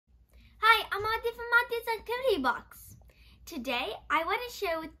activity box. Today I want to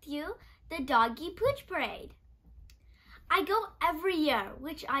share with you the Doggy Pooch Parade. I go every year,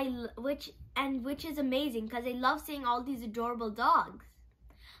 which is amazing because I love seeing all these adorable dogs.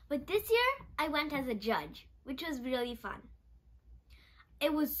 But this year I went as a judge, which was really fun.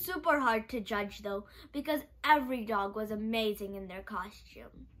 It was super hard to judge though because every dog was amazing in their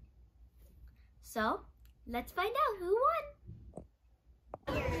costume. So let's find out who won.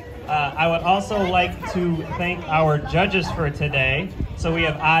 I would also like to thank our judges for today. So we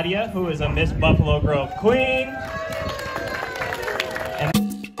have Adhya, who is a Miss Buffalo Grove Queen.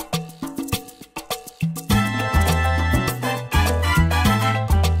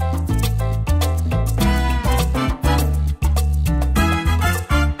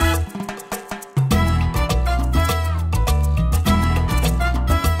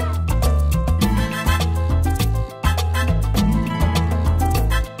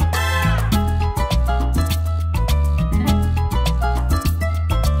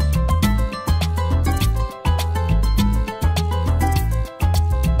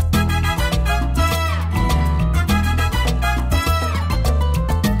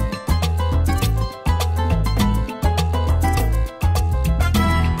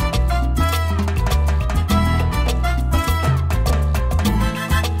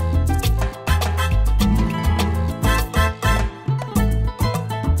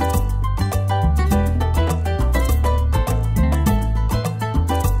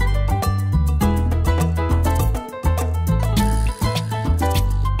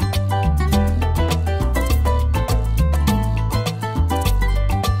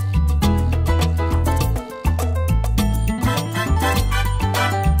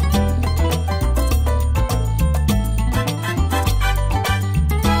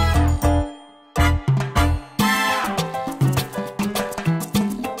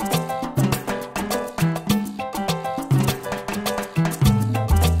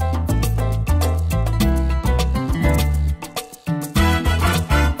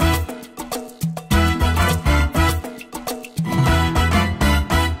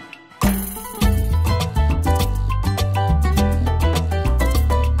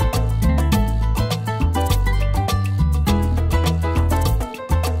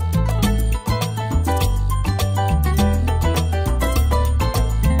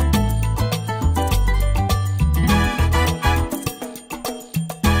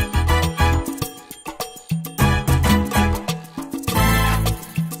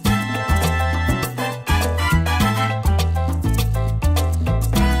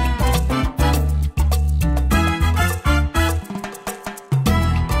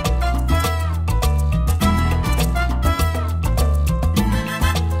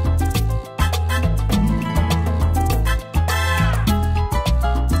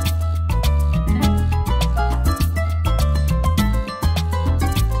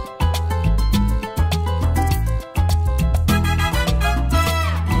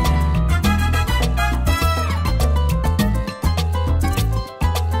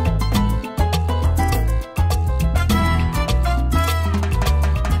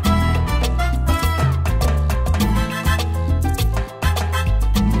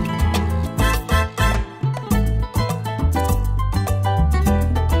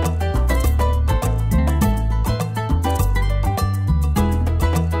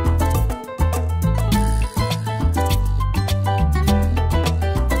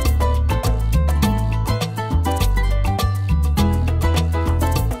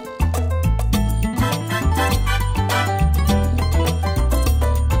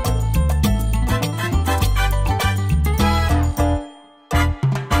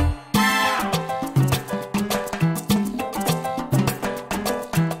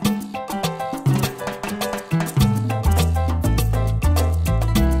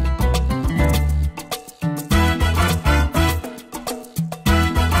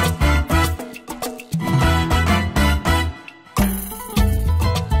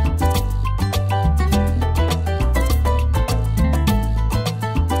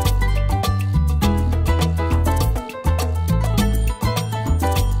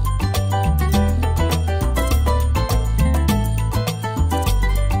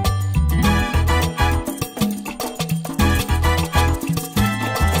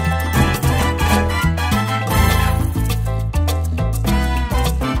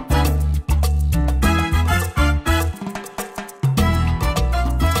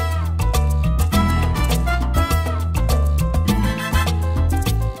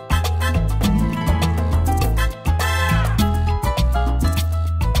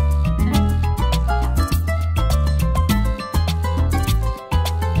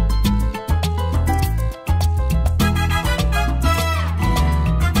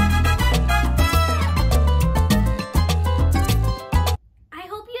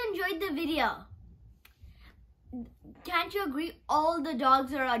 Also, the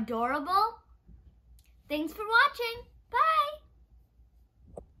dogs are adorable. Thanks for watching.